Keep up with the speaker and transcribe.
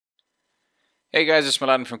Hey guys, it's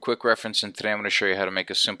Milan from Quick Reference, and today I'm going to show you how to make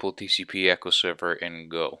a simple TCP echo server in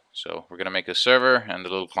Go. So we're going to make a server and a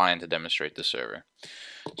little client to demonstrate the server.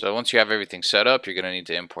 So once you have everything set up, you're going to need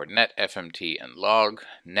to import net, FMT, and log.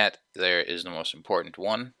 Net there is the most important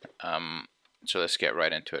one. So let's get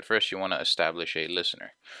right into it. First, you want to establish a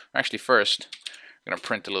listener. Actually, first, I'm going to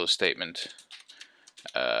print a little statement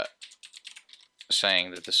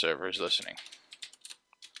saying that the server is listening.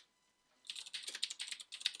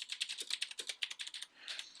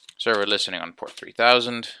 Server listening on port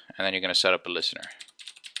 3000, and then you're going to set up a listener.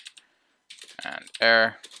 And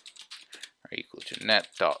error are equal to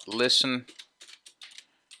net.listen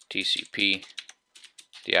TCP.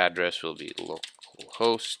 The address will be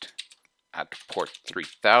localhost at port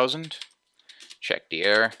 3000. Check the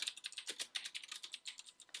error.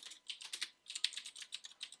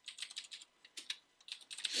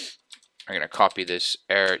 I'm going to copy this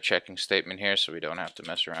error checking statement here so we don't have to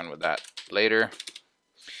mess around with that later.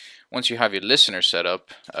 Once you have your listener set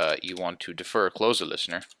up, you want to defer or close the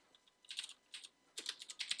listener.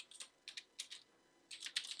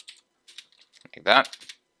 Like that.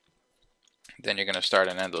 Then you're going to start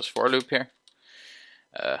an endless for loop here,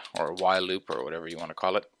 or a while loop, or whatever you want to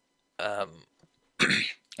call it.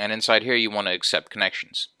 And inside here you want to accept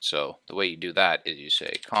connections. So the way you do that is you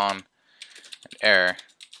say con and error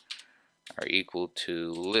are equal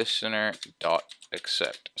to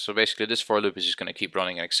listener.accept. So basically this for loop is just going to keep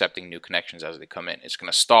running and accepting new connections as they come in. It's going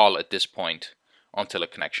to stall at this point until a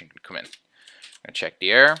connection can come in. I'm going to check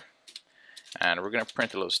the error, and we're going to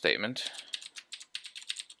print a little statement.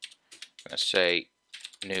 I'm going to say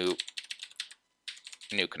new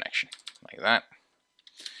connection, like that.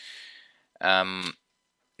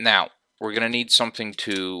 Now we're going to need something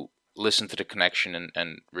to listen to the connection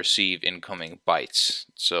and receive incoming bytes.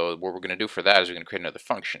 So what we're going to do for that is we're going to create another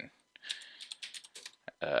function.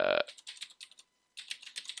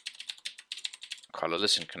 Call it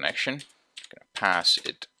listen connection. I'm going to pass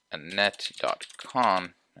it a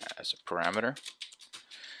net.con as a parameter,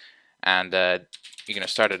 and you're going to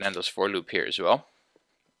start an endless for loop here as well.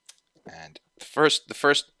 And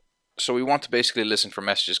so we want to basically listen for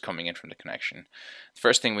messages coming in from the connection. The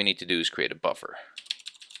first thing we need to do is create a buffer.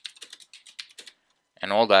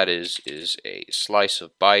 And all that is a slice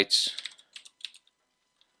of bytes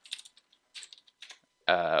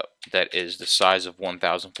that is the size of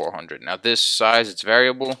 1400. Now this size, it's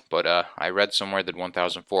variable, but I read somewhere that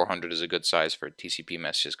 1400 is a good size for TCP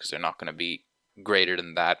messages because they're not going to be greater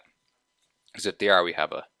than that. Because if they are, we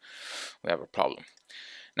have a problem.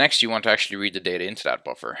 Next, you want to actually read the data into that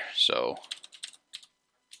buffer. So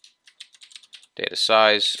data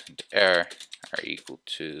size and error are equal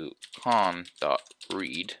to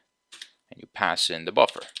con.read, and you pass in the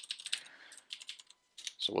buffer.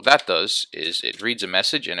 So what that does is it reads a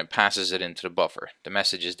message and it passes it into the buffer. The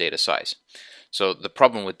message is data size. So the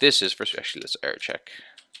problem with this is, first actually let's error check.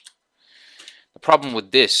 The problem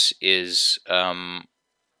with this is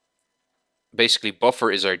basically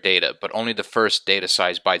buffer is our data, but only the first data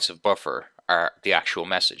size bytes of buffer are the actual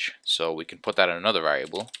message. So we can put that in another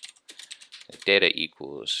variable. Data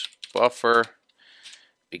equals buffer,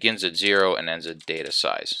 begins at 0 and ends at data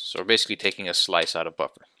size. So we're basically taking a slice out of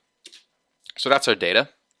buffer. So that's our data.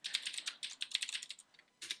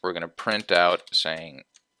 We're going to print out saying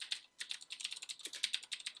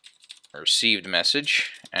received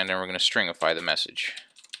message, and then we're going to stringify the message.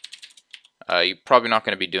 You're probably not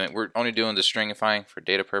going to be doing, we're only doing the stringifying for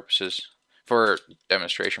data purposes, for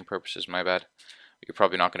demonstration purposes, my bad. You're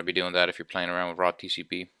probably not going to be doing that if you're playing around with raw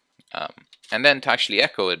TCP. And then to actually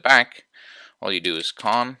echo it back, all you do is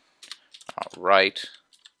con write.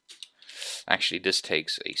 Actually, this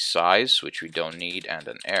takes a size, which we don't need, and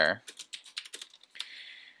an error.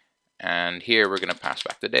 And here we're going to pass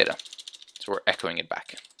back the data. So we're echoing it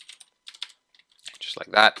back. Just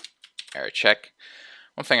like that. Error check.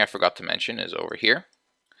 One thing I forgot to mention is over here.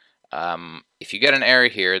 If you get an error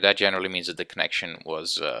here, that generally means that the connection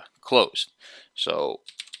was closed. So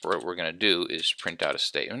what we're going to do is print out a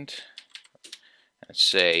statement and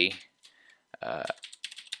say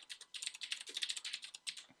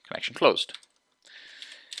connection closed.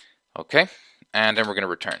 Okay, and then we're going to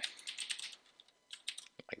return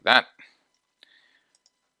like that.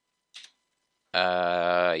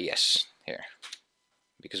 Yes, here,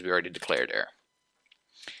 because we already declared error.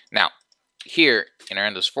 Now, here in our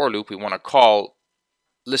endless for loop, we want to call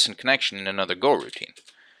listen connection in another Go routine,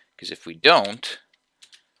 because if we don't,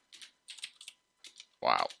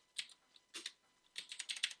 wow.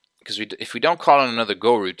 Because if we don't call in another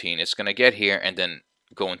Go routine, it's going to get here and then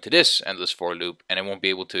go into this endless for loop, and it won't be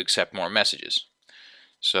able to accept more messages.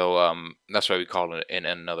 So that's why we call it in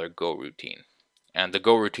another Go routine. and the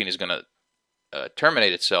go routine is going to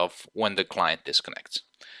terminate itself when the client disconnects.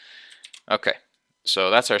 Okay, so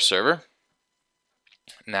that's our server.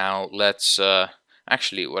 Now let's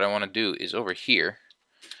actually, what I want to do is over here,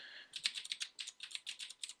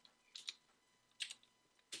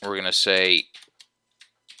 we're going to say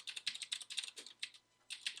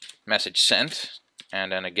message sent,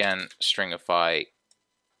 and then again stringify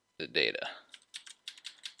the data,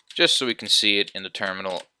 just so we can see it in the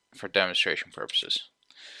terminal for demonstration purposes.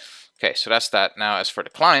 Okay, so that's that. Now as for the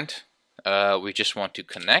client, we just want to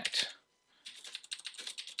connect.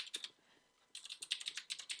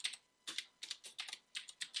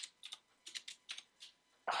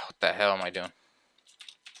 Oh, what the hell am I doing?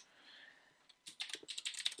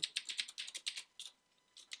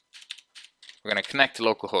 We're going to connect to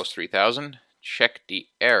localhost 3000, check the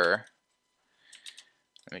error.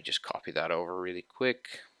 Let me just copy that over really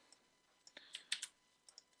quick.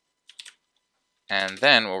 And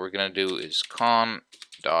then what we're going to do is con.write,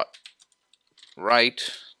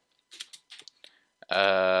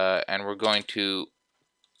 and we're going to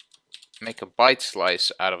make a byte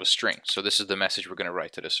slice out of a string. So this is the message we're going to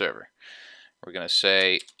write to the server. We're going to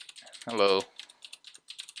say, hello,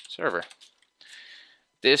 server.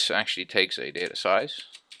 This actually takes a data size,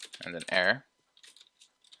 and then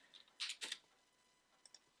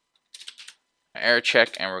error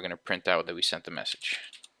check, and we're going to print out that we sent the message.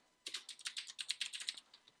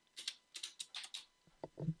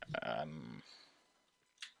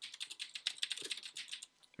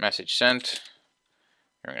 Message sent.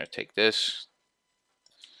 We're going to take this.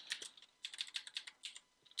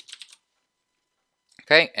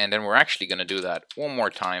 Okay, and then we're actually going to do that one more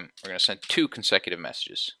time. We're going to send 2 consecutive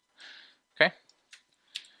messages. Okay?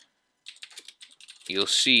 You'll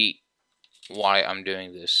see why I'm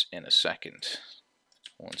doing this in a second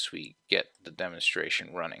once we get the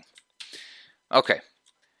demonstration running. Okay.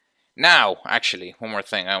 Now, actually, one more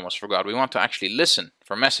thing I almost forgot. We want to actually listen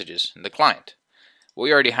for messages in the client.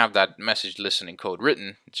 We already have that message listening code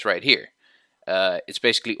written. It's right here. It's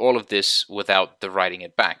basically all of this without the writing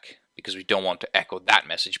it back, because we don't want to echo that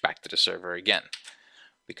message back to the server again.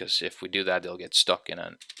 Because if we do that, they'll get stuck in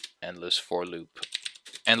an endless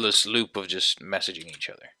loop of just messaging each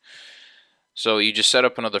other. So you just set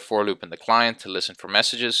up another for loop in the client to listen for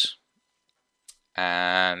messages.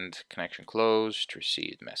 And connection closed,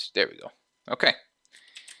 received message. There we go. Okay.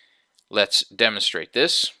 Let's demonstrate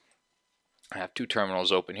this. I have 2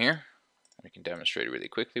 terminals open here. We can demonstrate it really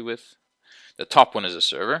quickly with. The top one is a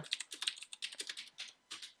server.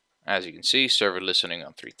 As you can see, server listening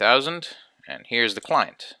on 3000. And here's the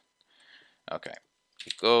client. Okay.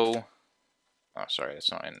 Go. Oh, sorry,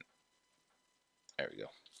 that's not in. There we go.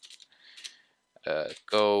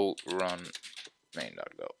 Go run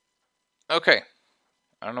main.go. Okay.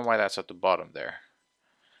 I don't know why that's at the bottom there,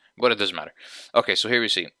 but it doesn't matter. Okay, so here we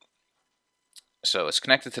see. So it's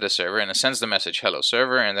connected to the server, and it sends the message, hello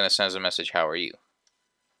server, and then it sends the message, how are you?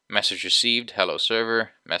 Message received, hello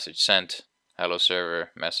server. Message sent, hello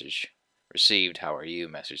server. Message received, how are you?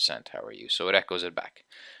 Message sent, how are you? So it echoes it back.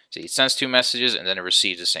 See, it sends 2 messages, and then it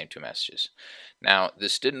receives the same 2 messages. Now,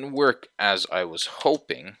 this didn't work as I was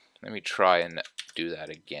hoping. Let me try and do that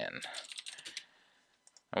again.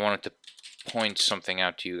 I wanted to point something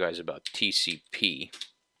out to you guys about TCP.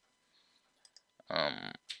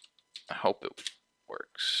 I hope it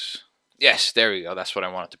works. Yes, there we go. That's what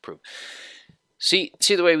I wanted to prove. See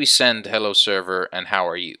the way we send hello server and how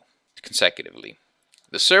are you consecutively.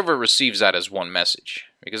 The server receives that as one message,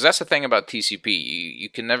 because that's the thing about TCP. You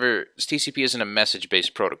can never. TCP isn't a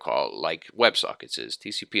message-based protocol like WebSockets is.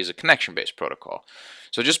 TCP is a connection-based protocol.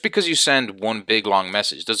 So just because you send one big long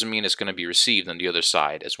message doesn't mean it's going to be received on the other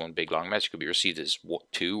side as one big long message. It could be received as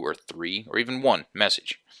 2 or 3 or even 1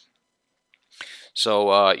 message.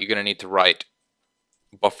 So you're going to need to write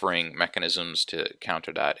buffering mechanisms to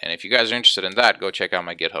counter that. And if you guys are interested in that, go check out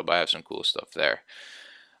my GitHub. I have some cool stuff there.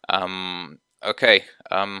 Okay.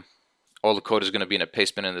 All the code is going to be in a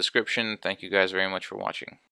paste bin in the description. Thank you guys very much for watching.